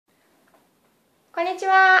こんにち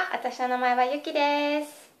は。私の名前はYukiで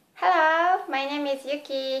す。Hello, my name is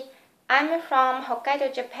Yuki. I'm from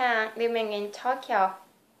Hokkaido, Japan, living in Tokyo.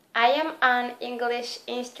 I am an English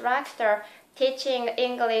instructor teaching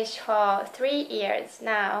English for 3 years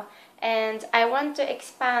now, and I want to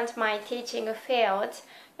expand my teaching field,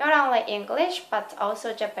 not only English but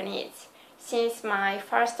also Japanese, since my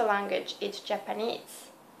first language is Japanese.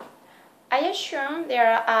 I assume there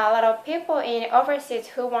are a lot of people in overseas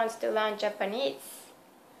who want to learn Japanese,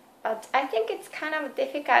 but I think it's kind of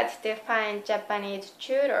difficult to find Japanese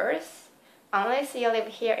tutors unless you live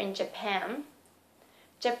here in Japan.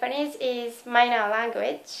 Japanese is minor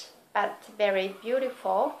language, but very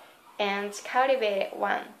beautiful and cultivated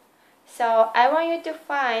one. So I want you to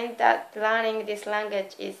find that learning this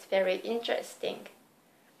language is very interesting.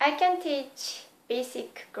 I can teach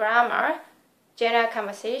basic grammar, general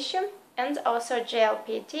conversation, and also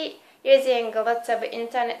JLPT using lots of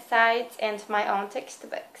internet sites and my own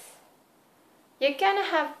textbooks. You can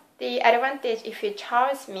have the advantage if you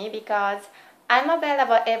choose me because I'm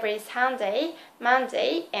available every Sunday,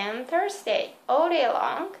 Monday, and Thursday all day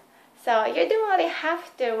long. So you don't really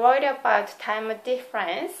have to worry about time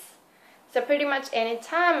difference. So pretty much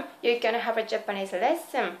anytime you can have a Japanese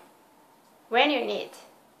lesson when you need.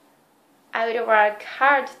 I would work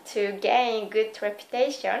hard to gain good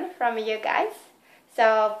reputation from you guys.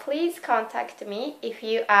 So please contact me if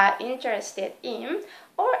you are interested in,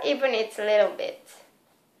 or even it's a little bit.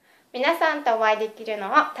 皆さんとお会いできるの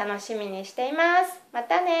を楽しみにしています。ま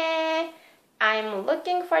たね。I'm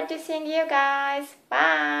looking forward to seeing you guys.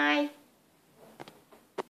 Bye!